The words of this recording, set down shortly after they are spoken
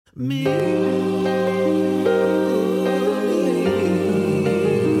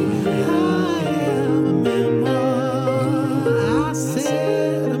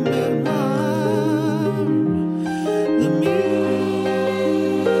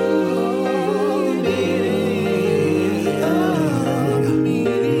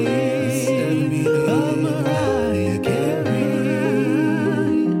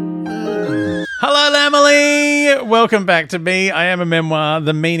Welcome back to Me. I Am a Memoir,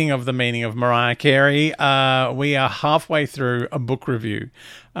 the meaning of Mariah Carey. We are halfway through a book review,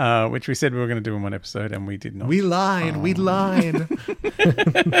 which we said we were going to do in one episode, and we did not. We lied.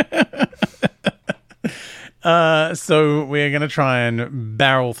 So we're going to try and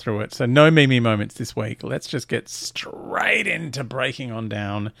barrel through it. So no Mimi moments this week. Let's just get straight into breaking on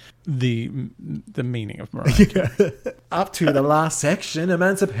down the meaning of Mariah Carey. Up to the last section,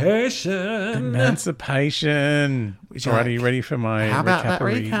 emancipation. All right, are you ready for my How about that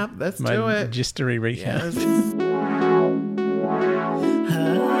recap? Let's do it. My gistery recap. Yes.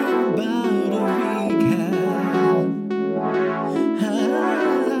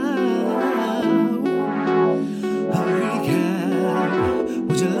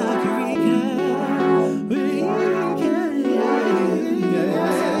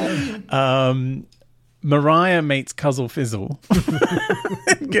 Mariah meets Cuzzle Fizzle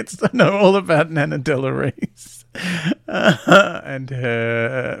and gets to know all about Nana Della Reese and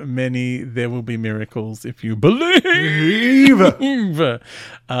her many "there will be miracles if you believe."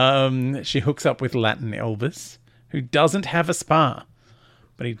 She hooks up with Latin Elvis, who doesn't have a spa,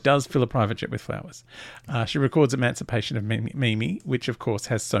 but he does fill a private jet with flowers. She records Emancipation of Mimi, which of course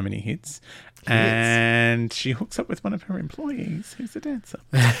has so many hits. And she hooks up with one of her employees, who's a dancer.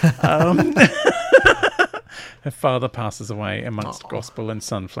 Her father passes away amongst gospel and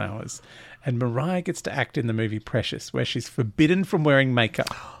sunflowers. And Mariah gets to act in the movie Precious, where she's forbidden from wearing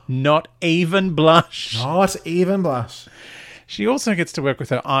makeup. Not even blush. She also gets to work with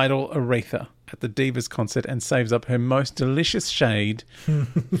her idol, Aretha, at the Divas concert and saves up her most delicious shade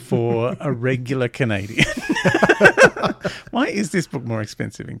for a regular Canadian. Why is this book more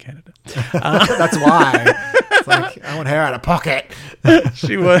expensive in Canada? That's why. It's like, I want her out of pocket.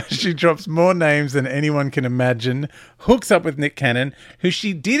 She drops more names than anyone can imagine, hooks up with Nick Cannon, who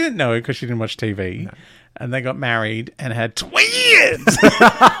she didn't know because she didn't watch TV, and they got married and had twins.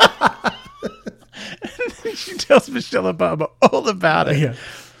 And then she tells Michelle Obama all about it. Yeah.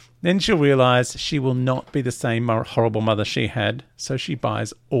 Then she'll realise she will not be the same horrible mother she had, so she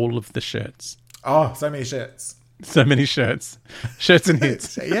buys all of the shirts. Oh, so many shirts. So many shirts. Shirts and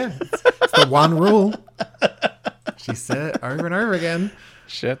hits. Yeah. It's the one rule. She said it over and over again.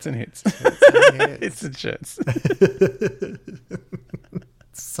 Shirts and hits. Hits and shirts.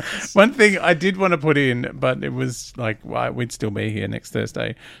 One thing I did want to put in, but it was like, we'd still be here next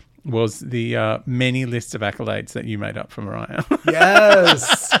Thursday, was the many lists of accolades that you made up for Mariah.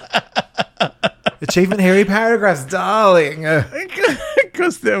 Yes. Achievement Harry paragraphs, darling.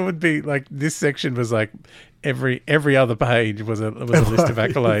 Because there would be, like, this section was like every other page was a list of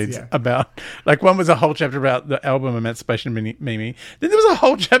accolades about, like, one was a whole chapter about the album Emancipation Mimi. Then there was a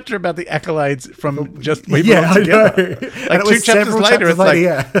whole chapter about the accolades from just We Belong Together. Like, 2 chapters later, it's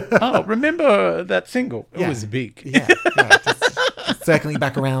like, oh, remember that single? It was big. Yeah. Just circling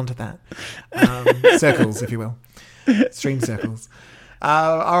back around to that. Circles, if you will. Stream circles.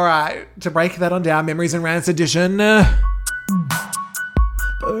 All right, to break that on down, Memories and Rants edition.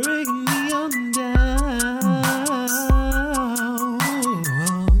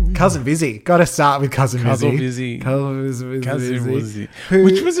 Cousin Vizzy. Got to start with Cousin Vizzy. Cousin Vizzy.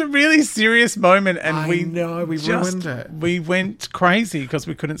 Which was a really serious moment, and we ruined it. We went crazy because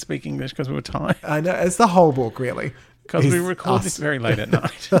we couldn't speak English because we were tired. I know, it's the whole book, really. Because we record this very late at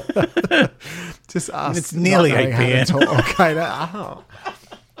night. Just us. And it's nearly 8 p.m.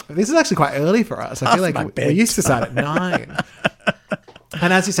 This is actually quite early for us. I feel like we used to start at 9.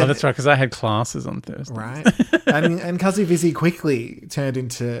 And as you said... Oh, that's right, because I had classes on Thursday. Right. and Cousin Vizzy quickly turned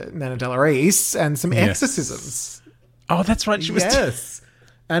into Nana Della Reese and some exorcisms. Oh, that's right. She was...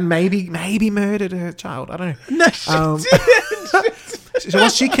 And maybe murdered her child. I don't know. No, she didn't. Well,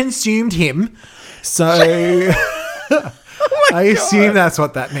 she consumed him. So... I assume that's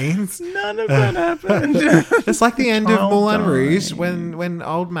what that means. None of that happened. It's like the end of Moulin Rouge when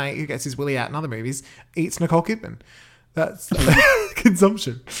old mate who gets his willy out in other movies eats Nicole Kidman. That's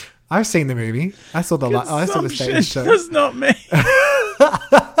consumption. I've seen the movie. I saw the stage show. Does not mean.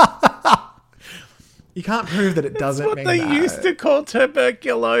 You can't prove that it doesn't mean that. They used to call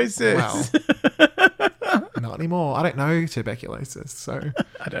tuberculosis. Well, not anymore. I don't know tuberculosis, so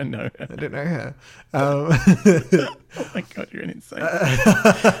I don't know. I don't know her. Oh my God, you're an insane.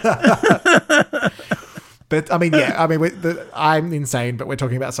 But I mean, yeah, I mean, I'm insane, but we're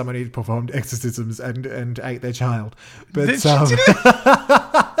talking about someone who performed exorcisms and ate their child. But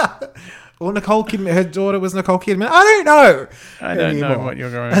or Nicole Kidman, her daughter was Nicole Kidman. I don't know. I don't know what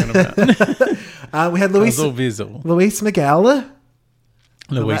you're going on about. We had Luis Miguel. Luis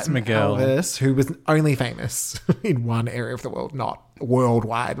Miguel, Elvis, who was only famous in one area of the world, not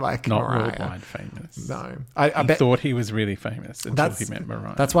worldwide, like not Mariah. Worldwide famous. No, I thought he was really famous until he met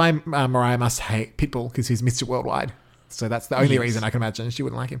Mariah. That's why Mariah must hate Pitbull, because he's Mr. Worldwide. So that's the only reason I can imagine she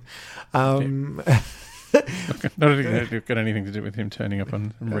wouldn't like him. Not got anything to do with him turning up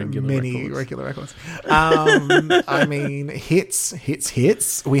on regular records. I mean,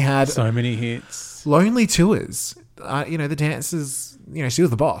 hits. We had so many hits. Lonely Tours. The dancers. She was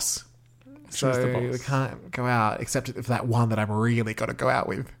the boss. So we can't go out except for that one that I've really got to go out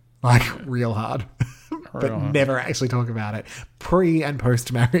with, like real hard, but never actually talk about it. Pre and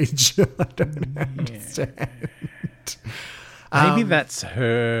post marriage, I don't understand. Maybe that's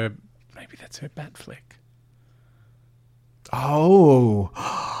her. Maybe that's her bat flick. Oh,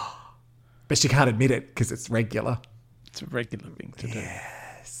 but she can't admit it because it's regular. It's a regular thing to do.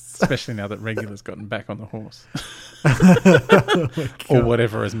 Especially now that Regular's gotten back on the horse. Or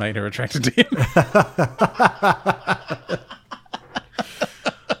whatever has made her attracted to him.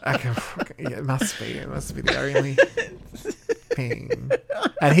 It must be. It must be the only thing.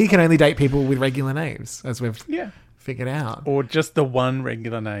 And he can only date people with regular names, as we've figured out. Or just the one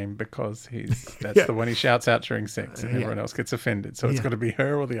regular name, because that's the one he shouts out during sex and everyone else gets offended. So it's got to be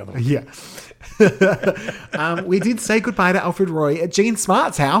her or the other one. Yeah. We did say goodbye to Alfred Roy at Gene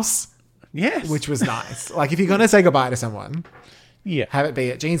Smart's house. Yes. Which was nice. Like, if you're going to say goodbye to someone, have it be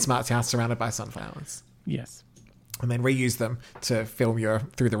at Gene Smart's house surrounded by sunflowers. Yes. And then reuse them to film your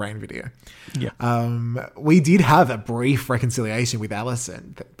Through the Rain video. Yeah. We did have a brief reconciliation with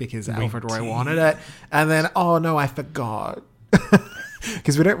Alison because Alfred Roy wanted it. And then, oh no, I forgot.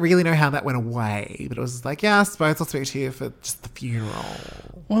 Because we don't really know how that went away. But it was like, I suppose I'll speak to you for just the funeral.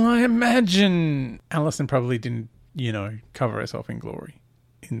 Well, I imagine Alison probably didn't, cover herself in glory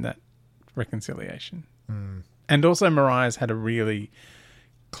in that reconciliation. And also Mariah's had a really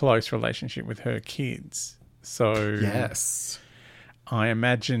close relationship with her kids. So yes, I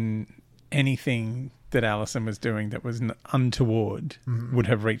imagine anything that Alison was doing that was untoward would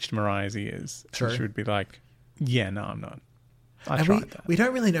have reached Mariah's ears. True. And she would be like, no, I'm not. I tried that. We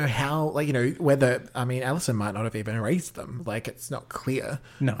don't really know how, whether, Alison might not have even erased them. Like, it's not clear.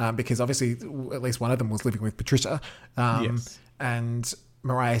 No. Because obviously at least one of them was living with Patricia. Yes. And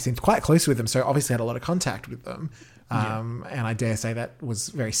Mariah seemed quite close with them, so obviously had a lot of contact with them. And I dare say that was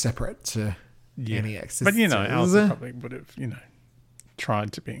very separate to any exes. But, Alison probably would have,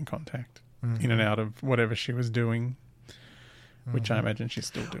 tried to be in contact in and out of whatever she was doing, which I imagine she's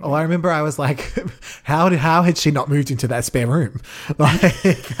still doing. Oh, I remember I was like, how had she not moved into that spare room? Like,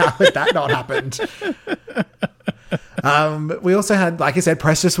 how had that not happened? We also had, like I said,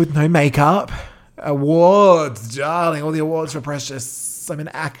 Precious with no makeup. Awards, darling, all the awards for Precious. I'm an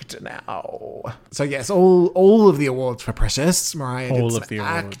actor now. So yes, all of the awards for Precious. Mariah did some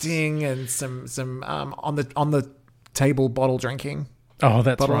acting and some on the table bottle drinking. Oh,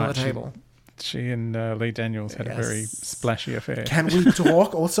 that's bottle right. On the table. She and Lee Daniels had a very splashy affair. Can we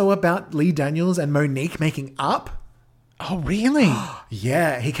talk also about Lee Daniels and Monique making up? Oh, really?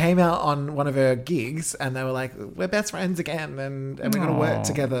 Yeah, he came out on one of her gigs and they were like, we're best friends again and we're going to work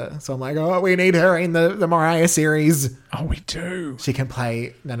together. So I'm like, we need her in the Mariah series. Oh, we do. She can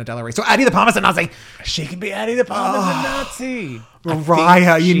play Nana Del Rey. So Addie the Parmesan Nazi. She can be Addie the Parmesan Nazi.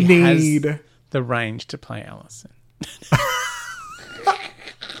 Mariah, you need the range to play Alison.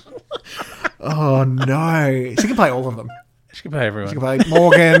 Oh, no. She can play all of them. She can play everyone. She can play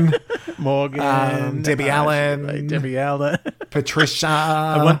Morgan. Debbie Allen. Debbie Allen. Patricia.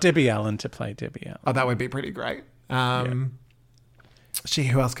 I want Debbie Allen to play Debbie Allen. Oh, that would be pretty great. Who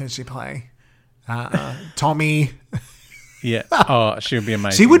else can she play? Tommy. Yeah. Oh, she would be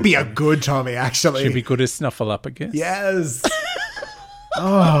amazing. She would be a good Tommy, actually. She'd be good as Snuffleupagus. Yes.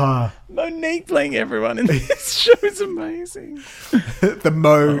 Oh. Monique playing everyone in this show is amazing.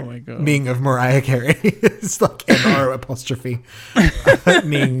 The Ning of Mariah Carey. It's like M-O apostrophe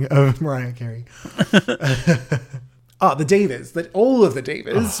Ning of Mariah Carey. The divas. All of the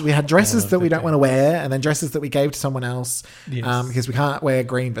divas. We had dresses that we don't want to wear and then dresses that we gave to someone else because we can't wear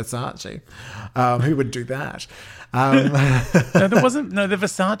green Versace. Who would do that? No, there wasn't. No, the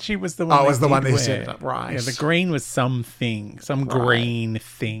Versace was the one. Oh, it was the one they wear. said. Right. Yeah, the green was some green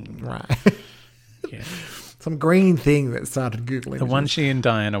thing. Right. Yeah. some green thing that started Google The one she and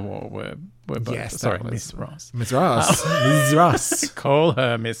Diana wore were both. Yes, Sorry, that was- Miss Ross. Miss Ross. Miss Ross. Call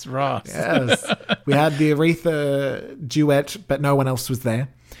her Miss Ross. Yes. We had the Aretha duet, but no one else was there.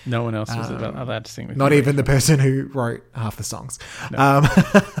 No one else was allowed to sing with Not you. even the person who wrote half the songs.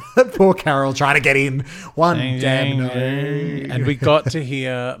 Poor Carol trying to get in. One damn no. And we got to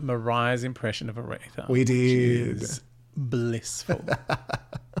hear Mariah's impression of Aretha. We did. Which is blissful.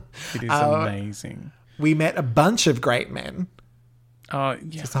 It is amazing. We met a bunch of great men. Oh, yeah.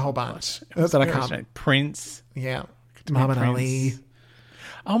 Just a whole bunch. It was That I very can't. strange. Prince. Yeah. Muhammad Ali. Prince.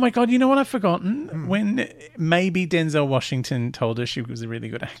 Oh my God, you know what I've forgotten? When maybe Denzel Washington told her she was a really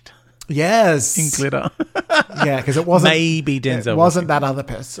good actor Yes. in Glitter. Yeah, because it wasn't. Maybe Denzel It wasn't that other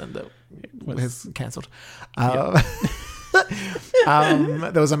person that was cancelled. There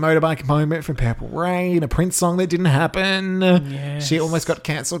was a motorbike moment from Purple Rain, a Prince song that didn't happen. Yes. She almost got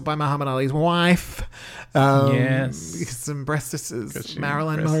cancelled by Muhammad Ali's wife. Yes. Some breastises, she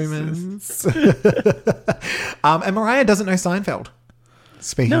Marilyn breastises. moments. And Mariah doesn't know Seinfeld.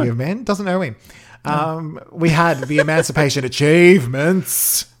 Speaking No. of men, doesn't know him. We had the Emancipation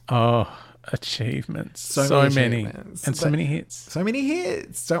Achievements. Oh, achievements. So So many many. achievements. And so many hits. So many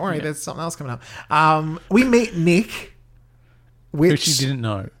hits. Don't worry, there's something else coming up. We meet Nick, Who she didn't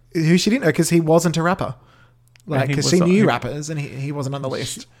know. who she didn't know because he wasn't a rapper. Like, he because was she not- knew he- rappers and he wasn't on the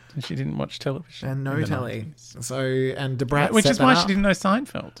list. And she didn't watch television. And no in the telly. 90s. So, and Debrat Which set is that why up. she didn't know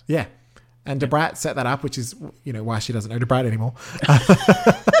Seinfeld. Yeah. And Debrat set that up, which is, why she doesn't know Debrat anymore.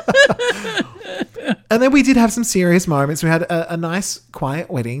 And then we did have some serious moments. We had a nice, quiet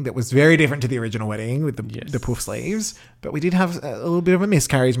wedding that was very different to the original wedding with the puff sleeves. But we did have a little bit of a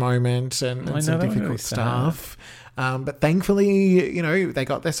miscarriage moment and I know, some that was difficult really sad. stuff. But thankfully, they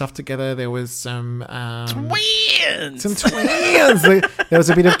got their stuff together. There was some Twins! twins. There was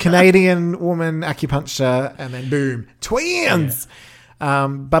a bit of Canadian woman acupuncture, and then boom, twins.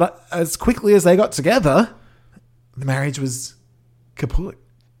 But as quickly as they got together, the marriage was kaput.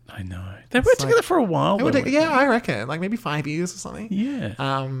 I know. They were together for a while. It would though, take- weren't yeah, I reckon, like maybe 5 years or something. they?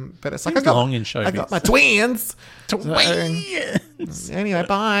 Yeah. But it's like Seems long in showbiz. I got my twins. Twins! Anyway,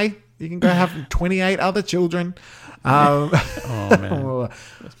 bye. You can go have 28 other children. Oh, man.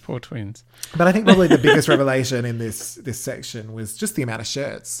 Those poor twins. But I think probably the biggest revelation in this section was just the amount of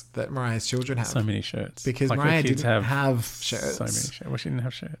shirts that Mariah's children have. So many shirts. Because Like, her Mariah kids didn't have shirts. So many shirts. Well, she didn't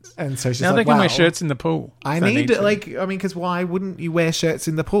have shirts. And so she's Now like, they can wow, wear shirts in the pool. I if they need to. because why wouldn't you wear shirts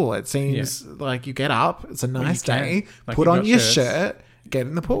in the pool? It seems like you get up, it's a nice can. day, Like, put you've on got your shirts. shirt, get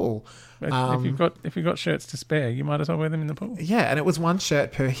in the pool. But if you've got shirts to spare, you might as well wear them in the pool. Yeah, and it was one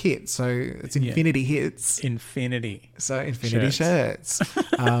shirt per hit, so it's infinity hits. Infinity. So infinity shirts.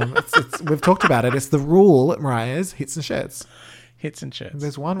 We've talked about it. It's the rule at Mariah's hits and shirts. Hits and shirts.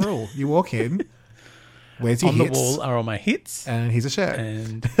 There's one rule. You walk in, where's your On hits? the wall are all my hits. And here's a shirt.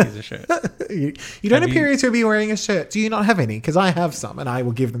 And here's a shirt. You don't Have appear you- to be wearing a shirt. Do you not have any? Because I have some, and I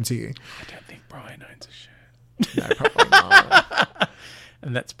will give them to you. I don't think Brian owns a shirt. No, probably not.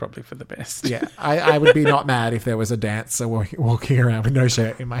 And that's probably for the best. Yeah, I would be not mad if there was a dancer walking around with no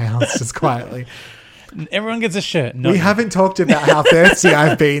shirt in my house just quietly. Everyone gets a shirt. We haven't talked about how thirsty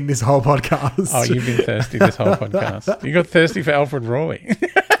I've been this whole podcast. Oh, you've been thirsty this whole podcast. You got thirsty for Alfred Roy.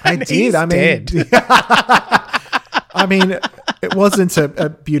 I did. He's I mean, dead. I mean, it wasn't a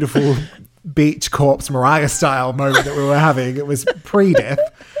beautiful beach corpse Mariah style moment that we were having. It was pre-death.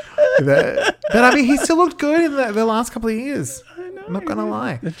 But I mean, he still looked good in the last couple of years. I'm not gonna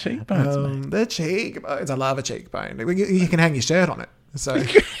lie. The cheekbones, mate. The cheekbones. I love a cheekbone. You can hang your shirt on it. So,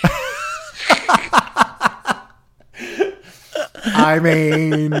 I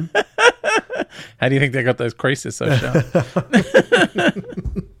mean, How do you think they got those creases so sharp?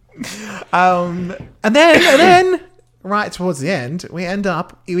 and then right towards the end, we end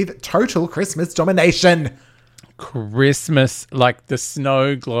up with total Christmas domination. Christmas, like the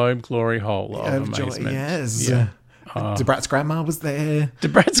snow globe glory hole of Of joy, amazement. yes. Yeah. Debrat's grandma was there.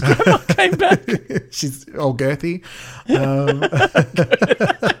 Debrat's grandma came back. She's all girthy.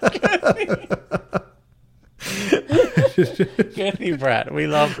 Girthy Brat. We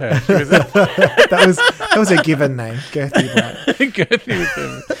love her. She was That was a given name, Girthy Brat. Girthy was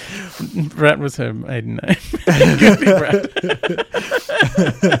her. Brat was her maiden name. Girthy Brat.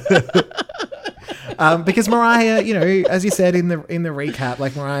 Because Mariah, as you said in the recap,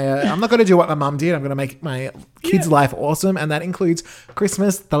 like Mariah, I'm not going to do what my mum did. I'm going to make my kids' life awesome, and that includes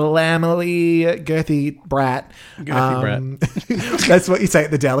Christmas, the Lamely Girthy Brat. Girthy Brat. That's what you say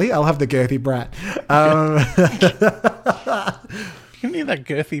at the deli. I'll have the Girthy Brat. You need that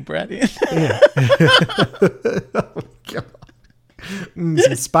girthy brat in. God.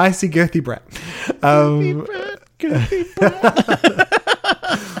 Some spicy girthy brat. Girthy brat.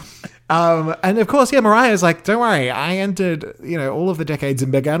 And of course, Mariah's like, don't worry, I entered, all of the decades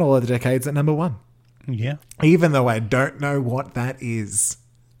and began all of the decades at number 1. Yeah. Even though I don't know what that is.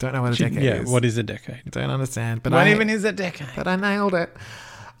 Don't know what a decade is. Yeah, what is a decade? Don't understand. But what even is a decade? But I nailed it.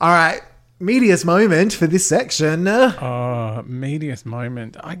 All right. Meatiest moment for this section. Meatiest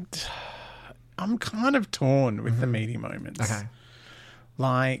moment. I'm kind of torn with the meaty moments. Okay.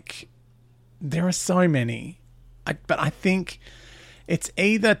 Like, there are so many. But I think it's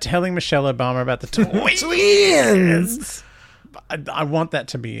either telling Michelle Obama about the twins. I want that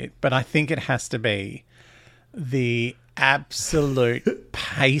to be it. But I think it has to be the absolute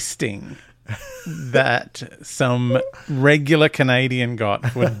pasting that some regular Canadian got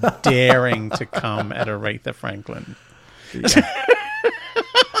for daring to come at Aretha Franklin. Yeah.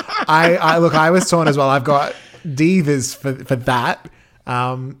 I was torn as well. I've got divas for that.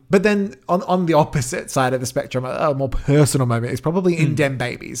 But then on the opposite side of the spectrum, a more personal moment is probably in Dem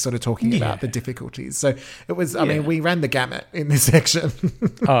Babies, sort of talking about the difficulties. So it was, I mean, we ran the gamut in this section.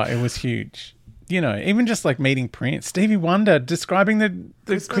 Oh, it was huge. Even just like meeting Prince, Stevie Wonder, describing the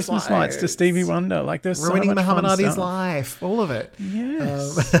Christmas lights to Stevie Wonder. Like, there's ruining so much Muhammad fun Ali's stuff. life. All of it.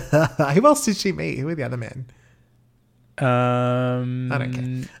 Yes. Who else did she meet? Who were the other men? I don't care.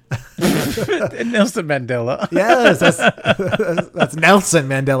 Nelson Mandela. Yes, that's Nelson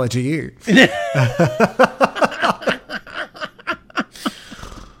Mandela to you.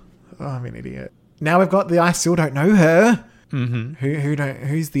 Oh, I'm an idiot. Now we've got the I still don't know her. Mm-hmm.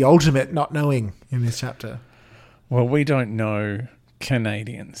 Who's the ultimate not knowing in this chapter? Well, we don't know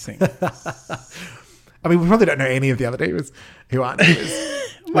Canadian singers. I mean, we probably don't know any of the other divas who aren't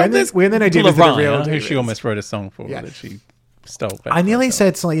divas. We're the no divas Lorraine, that are real divas. who she almost wrote a song for that she stole back. I nearly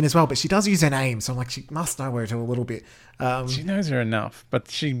said Celine as well, but she does use her name, so I'm like, she must know her to a little bit. She knows her enough,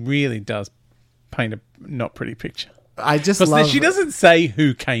 but she really does paint a not pretty picture. I just love... She doesn't say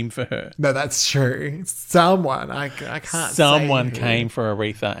who came for her. No, that's true. Someone. I can't Someone say came for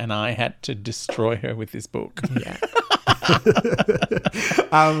Aretha, and I had to destroy her with this book. Yeah.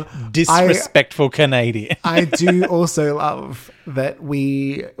 Disrespectful Canadian. I do also love that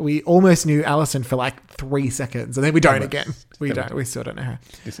we almost knew Alison for like 3 seconds, and then we don't again. We don't. We still don't know her.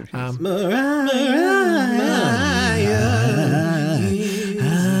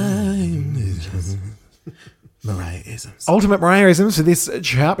 Mariah-isms. Ultimate Mariah-isms for this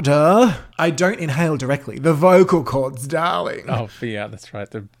chapter. I don't inhale directly. The vocal cords, darling. Oh, yeah, that's right.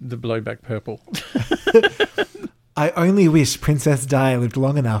 The blowback purple. I only wish Princess Di lived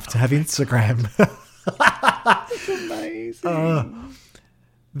long enough to have Instagram. That's amazing.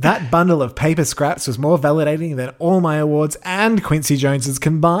 That bundle of paper scraps was more validating than all my awards and Quincy Jones's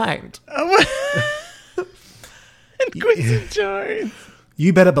combined. And Quincy Jones.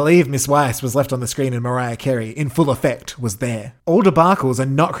 You better believe Miss Weiss was left on the screen and Mariah Carey, in full effect, was there. All debacles are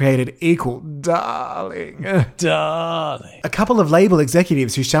not created equal, darling. Darling. A couple of label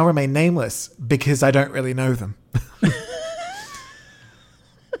executives who shall remain nameless because I don't really know them.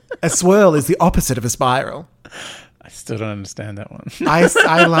 A swirl is the opposite of a spiral. I still don't understand that one. I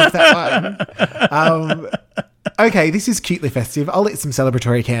love that one. Okay, this is cutely festive. I'll eat some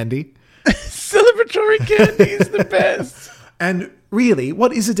celebratory candy. Celebratory candy is the best. And really,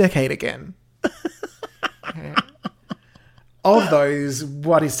 what is a decade again? Okay. Of those,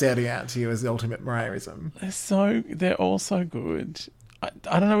 what is standing out to you as the ultimate Mariah-ism? They're all so good.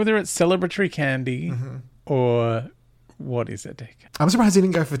 I don't know whether it's celebratory candy or what is a decade. I'm surprised you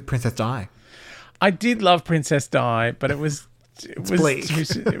didn't go for Princess Di. I did love Princess Di, but it was bleak.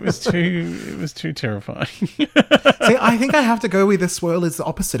 It was too terrifying. See, I think I have to go with a swirl is the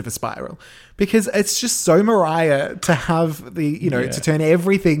opposite of a spiral, because it's just so Mariah to have to turn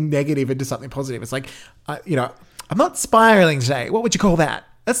everything negative into something positive. It's like, I'm not spiraling today. What would you call that?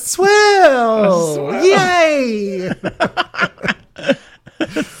 A swirl! Yay!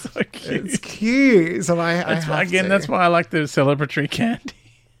 It's so cute. It's cute. So that's why I like the celebratory candy.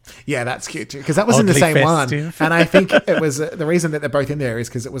 Yeah, that's cute too, because that was in the same one. And I think it was the reason that they're both in there is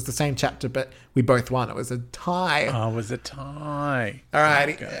because it was the same chapter, but we both won. It was a tie. Oh, it was a tie. All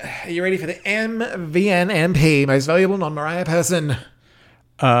right. Are you ready for the MVNMP, most valuable non-Mariah person?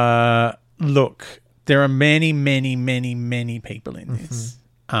 Look, there are many, many, many, many people in this.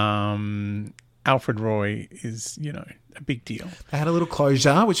 Alfred Roy is, a big deal. They had a little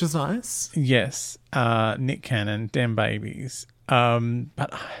closure, which was nice. Yes. Nick Cannon, Dem Babies.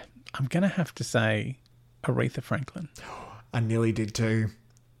 But I'm going to have to say Aretha Franklin. I nearly did too.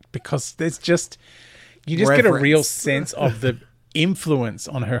 Because there's you get a real sense of influence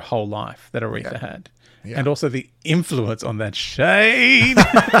on her whole life that Aretha had. Yeah. And also the influence on that shade.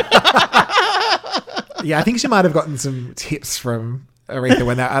 Yeah, I think she might have gotten some tips from Aretha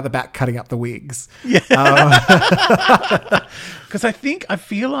when they're at the back cutting up the wigs. Yeah. Because I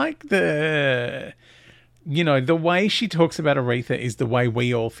feel like the way she talks about Aretha is the way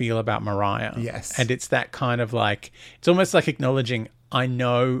we all feel about Mariah. Yes. And it's that kind of like, it's almost like acknowledging, I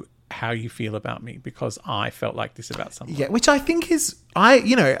know how you feel about me because I felt like this about someone. Yeah, which I think is, I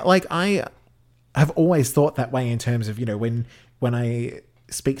have always thought that way in terms of, when I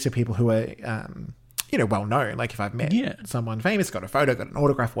speak to people who are, well known, like if I've met someone famous, got a photo, got an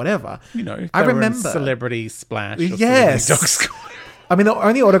autograph, whatever. I remember Celebrity Splash. Or yes. Celebrity Dog School. I mean, the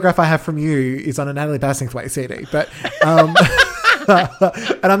only autograph I have from you is on a Natalie Bassingthwaight CD, but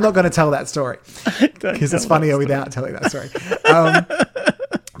and I'm not going to tell that story because it's funnier without telling that story.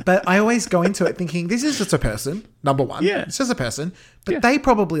 But I always go into it thinking, this is just a person, number one. Yeah. It's just a person, but they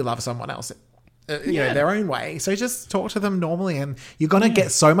probably love someone else. Their own way. So just talk to them normally, and you're going to get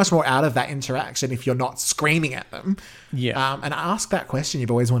so much more out of that interaction if you're not screaming at them. Yeah. And ask that question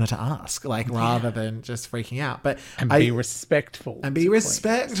you've always wanted to ask, rather than just freaking out. Be respectful. And be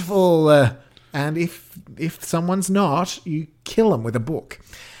respectful. And if someone's not, you kill them with a book.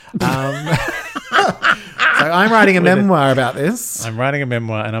 So I'm writing a memoir about this. I'm writing a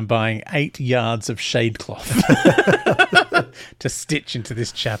memoir, and I'm buying 8 yards of shade cloth to stitch into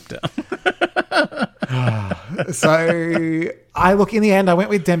this chapter. So I look, in the end, I went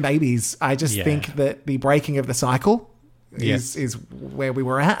with Dem Babies. I just think that the breaking of the cycle is where we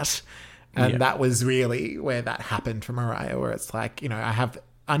were at. And that was really where that happened for Mariah, where it's like, I have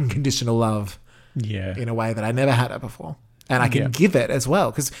unconditional love in a way that I never had it before. And I can give it as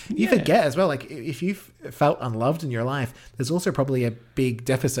well. Because you forget as well, like if you've felt unloved in your life, there's also probably a big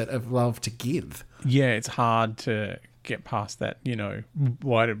deficit of love to give. Yeah, it's hard to get past that,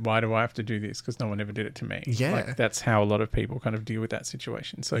 why do I have to do this? Because no one ever did it to me. Yeah. Like, that's how a lot of people kind of deal with that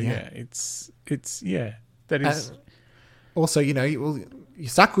situation. So that is... Also, you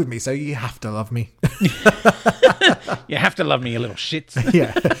stuck with me, so you have to love me. You have to love me, you little shits.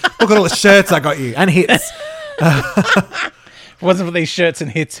 Yeah. Look at all the shirts I got you, and hits. If it wasn't for these shirts and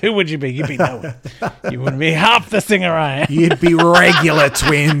hits, who would you be? You'd be no one. You wouldn't be half the singer I am. You'd be regular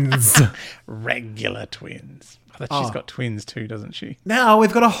twins. Regular twins. I thought she's got twins too, doesn't she? Now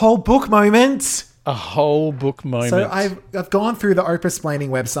we've got a whole book moment. A whole book moment. So I've gone through the Oprah-splaining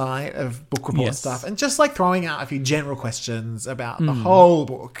website of book report stuff, and just throwing out a few general questions about the whole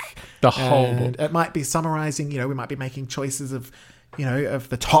book. The whole book. It might be summarizing, we might be making choices of, of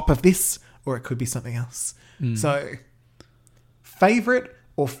the top of this, or it could be something else. So, favorite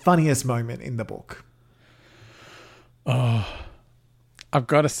or funniest moment in the book? Oh, I've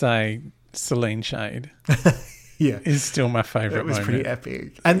got to say, Celine Shade. Is still my favourite moment. It was pretty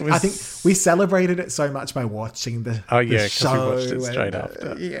epic. And I think we celebrated it so much by watching the show. Because we watched it straight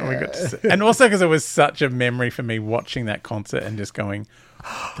after. And we got to and also because it was such a memory for me watching that concert and just going,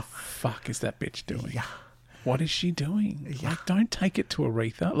 what the fuck is that bitch doing? Yeah. What is she doing? Yeah. Don't take it to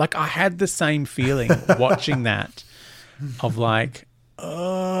Aretha. I had the same feeling watching that of what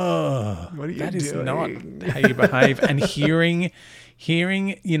are you that doing? Is not how you behave. And hearing,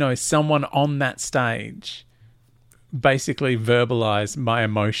 someone on that stage basically verbalize my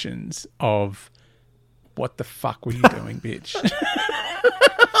emotions of what the fuck were you doing, bitch?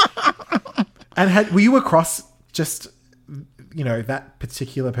 And were you across just, that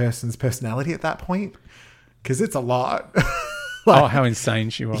particular person's personality at that point? Because it's a lot. How insane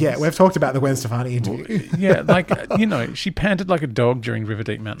she was. Yeah, we've talked about the Gwen Stefani interview. Yeah, she panted like a dog during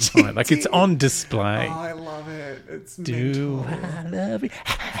Riverdale Mountain High. It's on display. Oh, I love it. It's Do I love you?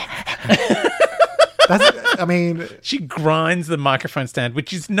 She grinds the microphone stand,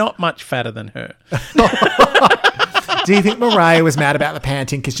 which is not much fatter than her. Do you think Mariah was mad about the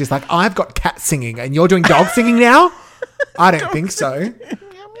panting because she's like, I've got cat singing and you're doing dog singing now? I don't think so.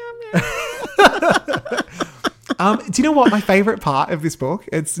 Do you know what my favorite part of this book?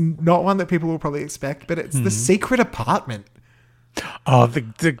 It's not one that people will probably expect, but it's the secret apartment. Oh, the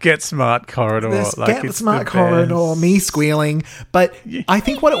Get Smart corridor. Get Smart corridor, me squealing. But I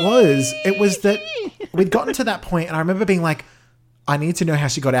think what it was that we'd gotten to that point, and I remember being like, I need to know how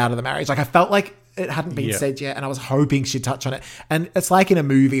she got out of the marriage. I felt like it hadn't been said yet, and I was hoping she'd touch on it. And it's like in a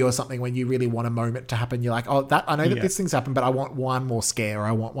movie or something when you really want a moment to happen. You're like, I know that this thing's happened, but I want one more scare. Or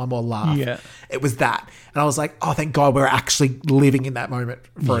I want one more laugh. Yeah. It was that. And I was like, oh, thank God we're actually living in that moment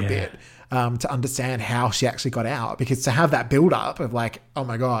for a bit. To understand how she actually got out, because to have that build up of like, oh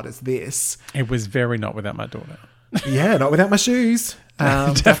my God, it's this. It was very Not Without My Daughter. Yeah, Not Without My Shoes.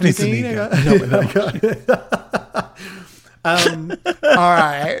 Daphne Zuniga. Not Without My Shoes. All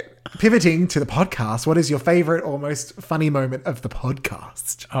right. Pivoting to the podcast, what is your favorite or most funny moment of the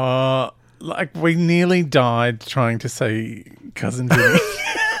podcast? Like we nearly died trying to say Cousin Vinny. I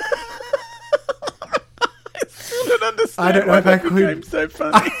still don't understand. I don't know if I could. So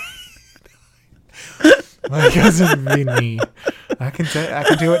funny. My Cousin Vinny. I can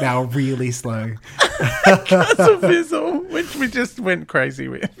do it now really slow. Cousin Fizzle, which we just went crazy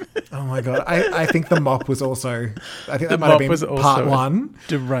with. Oh my god! I think the mop was also. I think that might have been part one.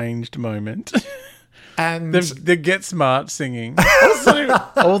 Deranged moment. And the Get Smart singing. Also,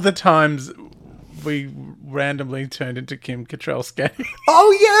 all the times we randomly turned into Kim Cattrall skating.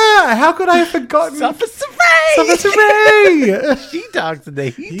 Oh yeah! How could I have forgotten? Suffer Saray! Suffer Saray! She dogs and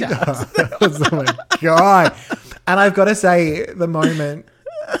he dogs. Oh my god! And I've got to say, the moment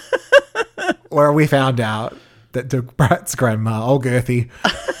where we found out that Doug Brat's grandma, old Gerthy,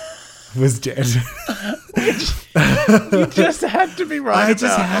 was dead. You just had to be right. I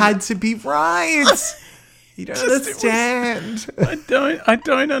just had to be right. You don't understand. I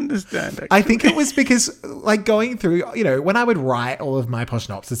don't understand. Actually. I think it was because, like, going through, when I would write all of my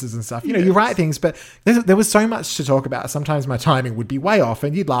poshnopsises and stuff, you write things, but there was so much to talk about. Sometimes my timing would be way off,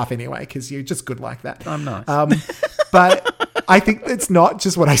 and you'd laugh anyway because you're just good like that. I'm nice. But I think it's not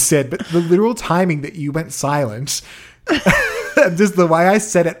just what I said, but the literal timing that you went silent. Just the way I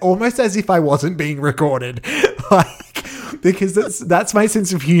said it, almost as if I wasn't being recorded. Because that's my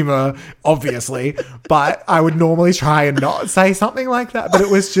sense of humor, obviously. But I would normally try and not say something like that. But it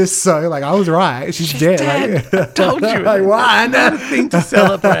was just so, like, I was right. She's dead. Like, I told you. I won. Not a thing to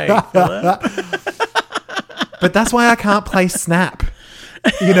celebrate, Philip. But that's why I can't play Snap.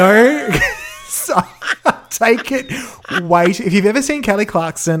 So take it. Wait. If you've ever seen Kelly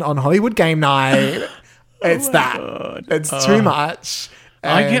Clarkson on Hollywood Game Night, it's that. God. It's too much.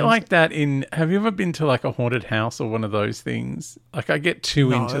 I get like that have you ever been to like a haunted house or one of those things? Like I get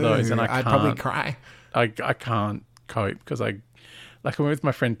too into those and I'd probably cry. I can't cope because I went with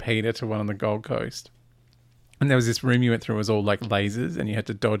my friend Peter to one on the Gold Coast. And there was this room you went through, it was all like lasers and you had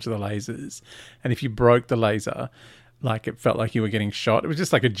to dodge the lasers. And if you broke the laser, like it felt like you were getting shot. It was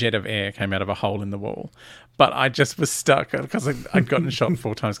just like a jet of air came out of a hole in the wall. But I just was stuck because I'd gotten shot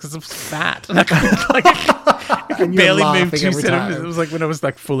 4 times because I was fat. And I could barely move 2 centimeters. It was like when I was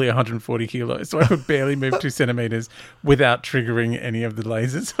like fully 140 kilos. So I could barely move 2 centimeters without triggering any of the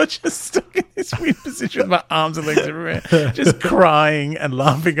lasers. So I was just stuck in this weird position with my arms and legs everywhere, just crying and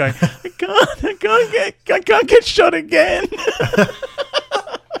laughing, going, I can't get shot again.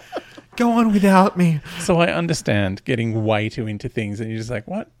 Go on without me. So I understand getting way too into things and you're just like,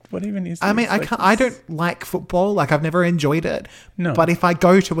 what even is this? I mean, I don't like football. Like, I've never enjoyed it. No. But if I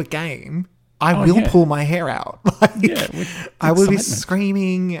go to a game, I will pull my hair out. I will be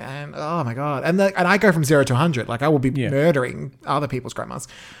screaming and, oh my God. And I go from 0 to 100. Like, I will be murdering other people's grandmas.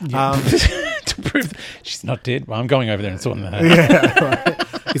 Yeah. To prove she's not dead. Well, I'm going over there and sorting that out. Yeah.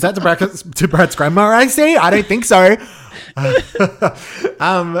 Right. Is that to Brad's grandma I see? I don't think so. All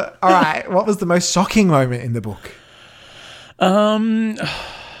right. What was the most shocking moment in the book?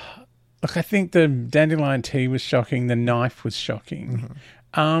 Look, I think the dandelion tea was shocking. The knife was shocking.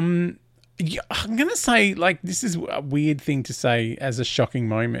 Mm-hmm. I'm going to say, like, this is a weird thing to say as a shocking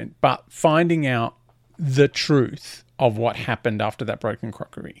moment, but finding out the truth of what happened after that broken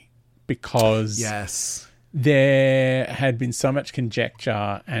crockery, because there had been so much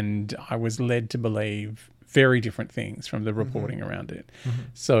conjecture and I was led to believe very different things from the reporting around it. Mm-hmm.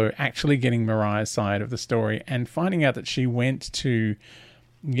 So actually getting Mariah's side of the story and finding out that she went to,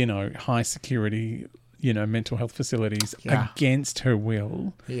 high security, mental health facilities against her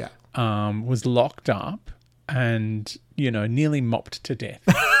will, was locked up and, nearly mopped to death.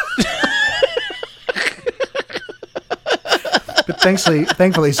 But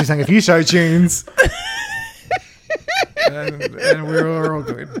thankfully she sang a few show tunes. and we're all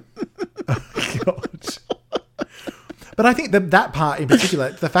good. Oh, God. But I think that part in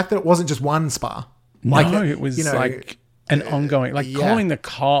particular, the fact that it wasn't just one spa. It was like an ongoing, calling the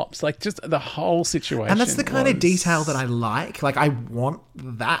cops, like just the whole situation. And that's the kind of detail that I like. Like I want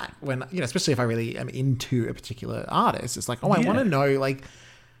that when, especially if I really am into a particular artist. It's like, I want to know, like,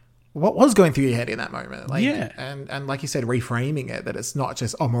 what was going through your head in that moment? Like, and like you said, reframing it, that it's not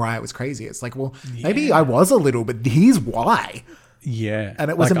just, Mariah was crazy. It's like, well, maybe I was a little, but here's why. Yeah. And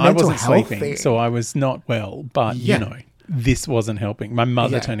it was a mental health thing. So I was not well, but, this wasn't helping. My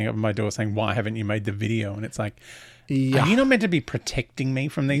mother turning up at my door saying, why haven't you made the video? And it's like, are you not meant to be protecting me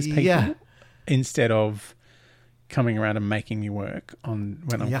from these people instead of coming around and making me work on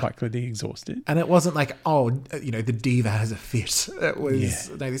when I'm quite clearly exhausted? And it wasn't like, the diva has a fit. It was,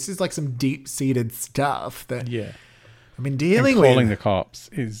 no, this is like some deep-seated stuff that I've been dealing and calling with. the cops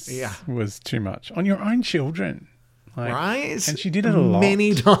was too much on your own children, like, right? And she did it a lot,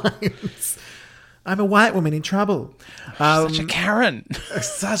 many times. I'm a white woman in trouble. Such a Karen.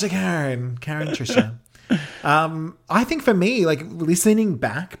 Such a Karen. Karen Trisha. I think for me, like, listening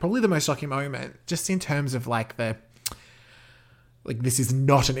back, probably the most shocking moment, just in terms of like this is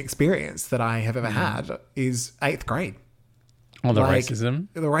not an experience that I have ever had, is 8th grade. Oh, the racism.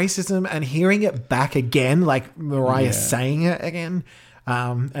 The racism, and hearing it back again, like Mariah saying it again,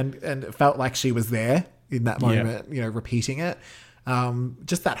 and it felt like she was there in that moment, repeating it.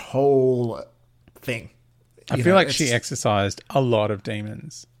 Just that whole thing. I feel like she exercised a lot of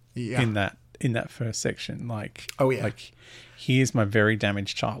demons in that first section. Like, like, here's my very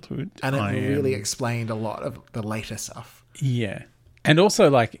damaged childhood. And it really explained a lot of the later stuff. Yeah. And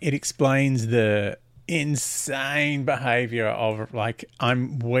also, like, it explains the insane behavior of, like,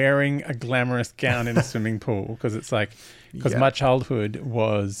 I'm wearing a glamorous gown in a swimming pool because it's like, because my childhood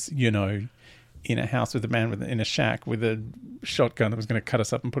was, in a house with a man in a shack with a shotgun that was going to cut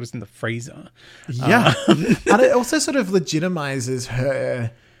us up and put us in the freezer. Yeah. And it also sort of legitimizes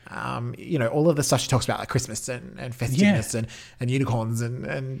her, all of the stuff she talks about, like Christmas and festiveness and unicorns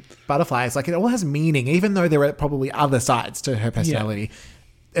and butterflies. Like, it all has meaning, even though there are probably other sides to her personality.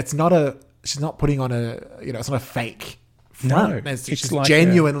 It's not she's not putting on it's not a fake front. No, she's like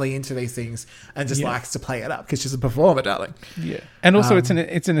genuinely into these things and just likes to play it up because she's a performer, darling. Yeah. And also it's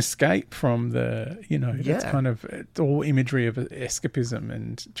an escape from the, that's kind of, it's all imagery of escapism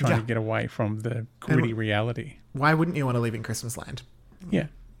and trying to get away from the gritty reality. Why wouldn't you want to live in Christmas land? Yeah.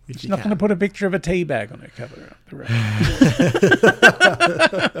 She's not going to put a picture of a tea bag on her cover.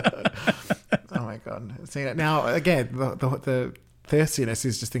 Oh my God. See, now, again, the thirstiness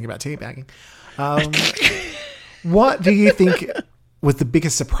is just thinking about tea bagging. What do you think was the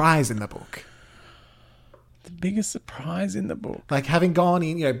biggest surprise in the book? The biggest surprise in the book? Like, having gone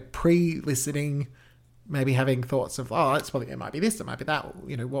in, pre-listening, maybe having thoughts of, it might be this, it might be that.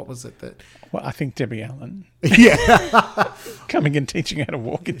 What was it that... Well, I think Debbie Allen. Yeah. Coming and teaching how to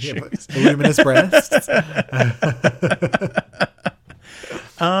walk in shoes. Voluminous breasts.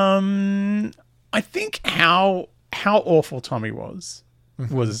 I think how awful Tommy was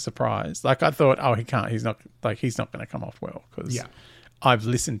a surprise. Like, I thought, he's not going to come off well because I've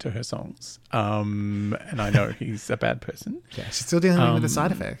listened to her songs, and I know he's a bad person. Yeah, she's still dealing with the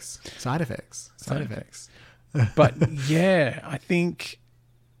side effects. But I think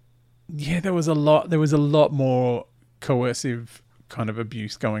there was a lot more coercive kind of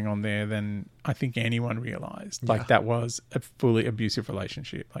abuse going on there than I think anyone realized. Like, that was a fully abusive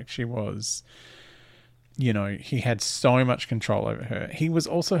relationship. Like, she was, he had so much control over her. He was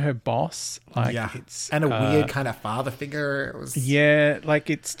also her boss. Like, and a weird kind of father figure. It was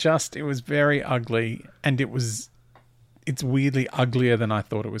it was very ugly, and it's weirdly uglier than I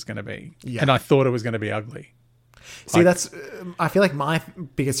thought it was going to be. Yeah. And I thought it was going to be ugly. See, I feel like my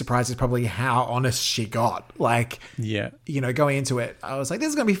biggest surprise is probably how honest she got. Like, going into it, I was like, this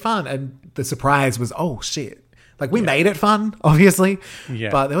is going to be fun. And the surprise was, oh, shit. Like, we made it fun, obviously. Yeah.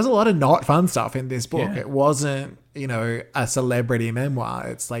 But there was a lot of not fun stuff in this book. Yeah. It wasn't, a celebrity memoir.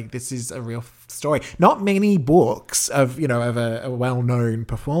 It's like, this is a real story. Not many books of a well-known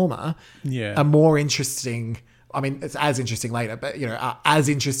performer are more interesting. I mean, it's as interesting later, but, are as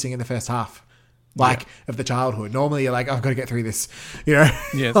interesting in the first half. Of the childhood. Normally you're like, I've got to get through this, Yeah,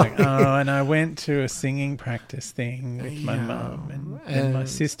 it's like, and I went to a singing practice thing with my mum, and my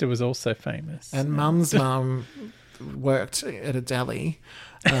sister was also famous. And mum's mum worked at a deli,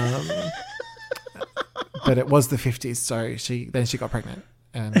 but it was the 50s, so she got pregnant,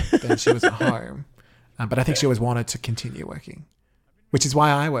 and then she was at home. But I think she always wanted to continue working, which is why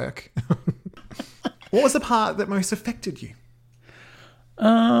I work. What was the part that most affected you?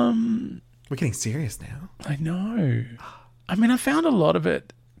 We're getting serious now. I know. I mean, I found a lot of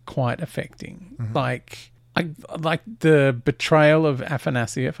it quite affecting. Mm-hmm. Like the betrayal of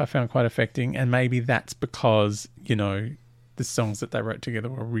Afanasieff, I found quite affecting, and maybe that's because the songs that they wrote together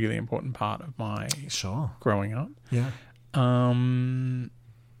were a really important part of my growing up. Yeah.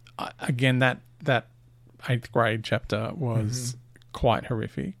 Again, that 8th grade chapter was quite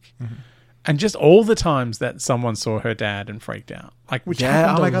horrific. Mm-hmm. And just all the times that someone saw her dad and freaked out. Like, which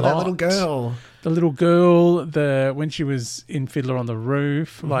happened a lot. That little girl. The little girl, when she was in Fiddler on the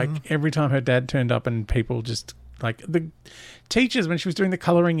Roof, like, every time her dad turned up and people just, like, the teachers when she was doing the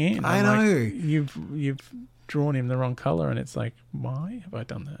colouring in. I know. Like, you've drawn him the wrong colour, and it's like, why have I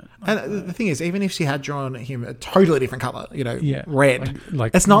done that? And the thing is, even if she had drawn him a totally different colour, red,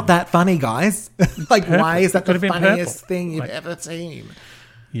 it's not that funny, guys. Like, purple. Why is that the funniest thing you've ever seen?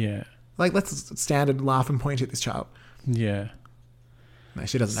 Yeah. Like, let's stand and laugh and point at this child. Yeah. No,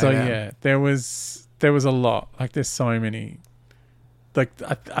 she doesn't know So that. yeah, there was a lot. Like there's so many. Like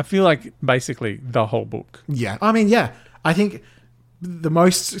I feel like basically the whole book. Yeah. I mean, yeah. I think the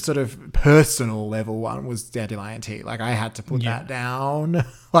most sort of personal level one was Dandelion Tea. Like I had to put that down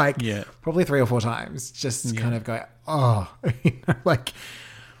like probably 3 or 4 times. Just kind of go, oh, like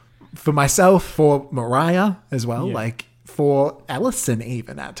for myself, for Mariah as well, like for Alison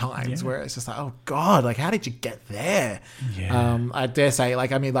even at times where it's just like, oh God, like how did you get there? Yeah. I dare say,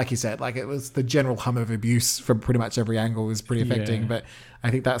 like, I mean, like you said, like it was the general hum of abuse from pretty much every angle was pretty affecting, but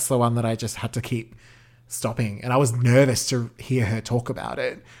I think that's the one that I just had to keep stopping. And I was nervous to hear her talk about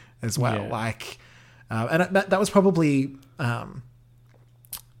it as well. Like, and that was probably up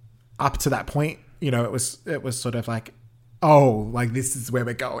to that point, you know, it was sort of like, oh, like this is where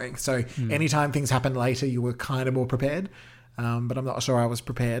we're going. So anytime things happened later, you were kind of more prepared. But I'm not sure I was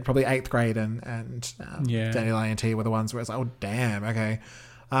prepared. Probably 8th grade and Dandelion Tea were the ones where it's like, oh, damn, okay.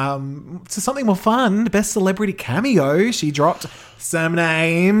 So something more fun. Best celebrity cameo. She dropped some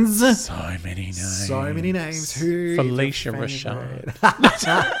names. So many names. So many names. Who? Felicia Rashad.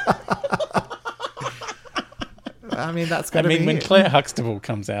 I mean, that's got to be. I mean, when Claire Huxtable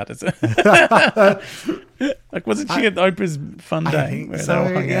comes out, is it? Like, wasn't she at Oprah's Fun Day where they all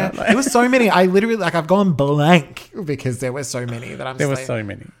hung out? Like, there was so many. I literally, like, I've gone blank because there were so many that I'm. There were so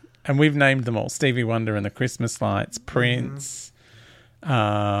many, and we've named them all: Stevie Wonder and the Christmas Lights, Prince. Who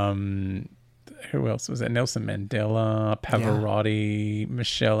else was there? Nelson Mandela, Pavarotti,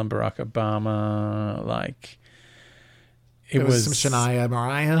 Michelle and Barack Obama. Like, it was some Shania,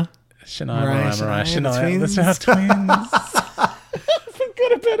 Mariah. Shania. That's our twins. I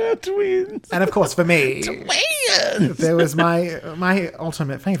forgot about our twins. And of course, for me, there was my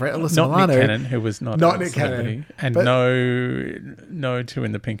ultimate favourite, Alyssa not Milano. Nick Cannon, who was not Nick Cannon, and no two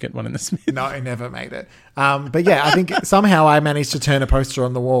in the Pinkett, one in the Smith. No, he never made it. But yeah, I think somehow I managed to turn a poster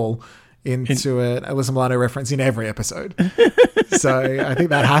on the wall into an Alyssa Milano reference in every episode. So I think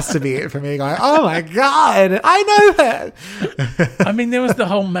that has to be it for me going, oh my God, I know that. I mean, there was the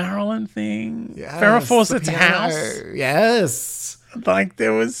whole Marilyn thing. Yes, Farrah Fawcett's house. Yes. Like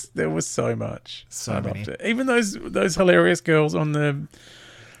there was so much. So many. Even those hilarious girls on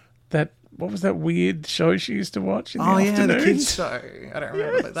that what was that weird show she used to watch in the afternoons? The kids show. I don't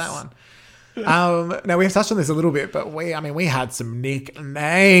remember that one. Now we've touched on this a little bit, but we had some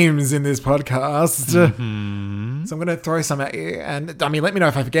nicknames in this podcast. Mm-hmm. So I'm going to throw some at you, and I mean, let me know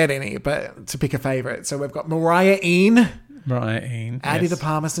if I forget any, but to pick a favourite. So we've got Mariah Ean, Addie the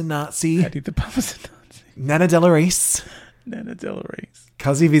Parmesan Nazi, Nana Del Reese,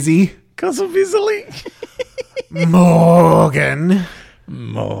 Cuzzy Vizzy, Morgan.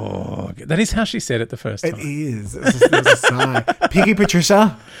 That is how she said it the first time. It is. It was a sigh. Piggy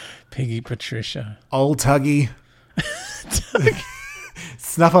Patricia. Old Tuggy.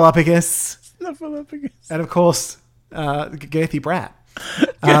 Snuffleupagus. And of course, Girthy Brat.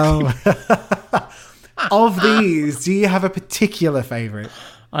 Of these, do you have a particular favourite?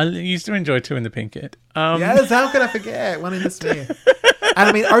 I used to enjoy Two in the Pinkett. Yes, how could I forget? One in the Sphere. And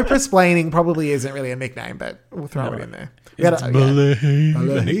I mean, Oprah-splaining probably isn't really a nickname, but we'll throw it in there. It's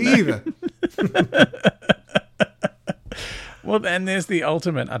Believe. Well, and there's the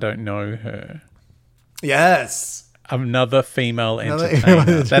ultimate, I don't know her. Yes. Another female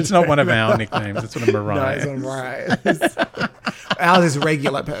entertainer. That's not one of our nicknames. That's one of Mariah. No, it's on Mariah. Ours is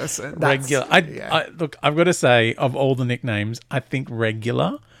regular person. Regular. Look, I've got to say, of all the nicknames, I think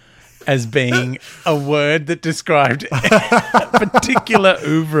regular as being a word that described a particular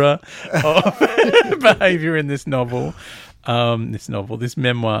oeuvre of behaviour in this novel. This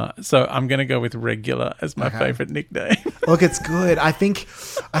memoir. So I'm going to go with regular as my favourite nickname. Look, it's good. I think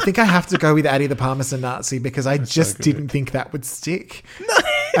I have to go with Addie the Parmesan Nazi because I just didn't think that would stick.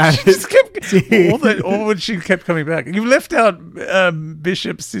 No, she just kept, all she kept coming back. You left out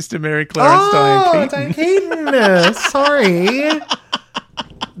Bishop's sister Mary Clarence Diane Keaton. Sorry.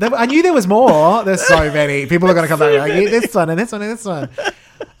 I knew there was more. There's so many. People are going to come back like, this one and this one and this one.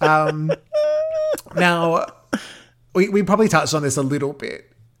 Now... We probably touched on this a little bit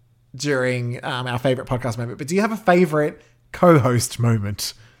during our favourite podcast moment, but do you have a favourite co-host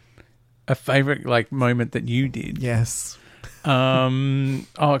moment? A favourite moment that you did? Yes.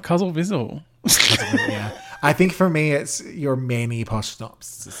 Cuzzle Vizzle. Yeah. I think for me it's your many posh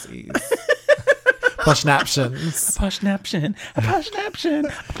synopses. Posh naptions. A posh naption.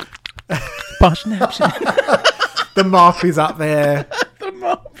 Posh naption. The mop is up there. The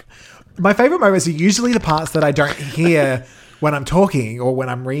mop. My favourite moments are usually the parts that I don't hear when I'm talking or when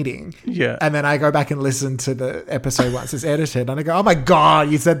I'm reading. Yeah. And then I go back and listen to the episode once it's edited and I go, oh my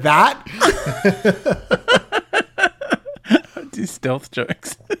God, you said that? stealth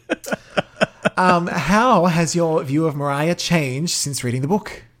jokes. How has your view of Mariah changed since reading the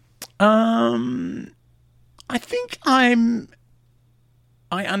book? I think I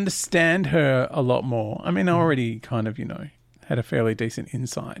understand her a lot more. I mean, I already kind of, had a fairly decent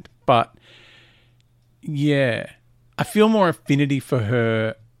insight. But, yeah, I feel more affinity for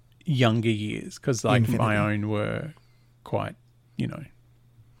her younger years because, like, my own were quite,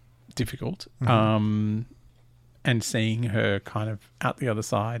 difficult. And seeing her kind of out the other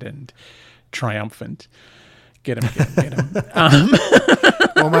side and triumphant. Get him.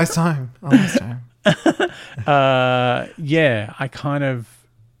 Almost time. Yeah, I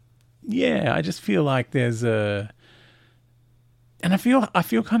just feel like there's and I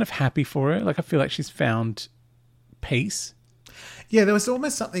feel kind of happy for her. Like, I feel like she's found peace. Yeah, there was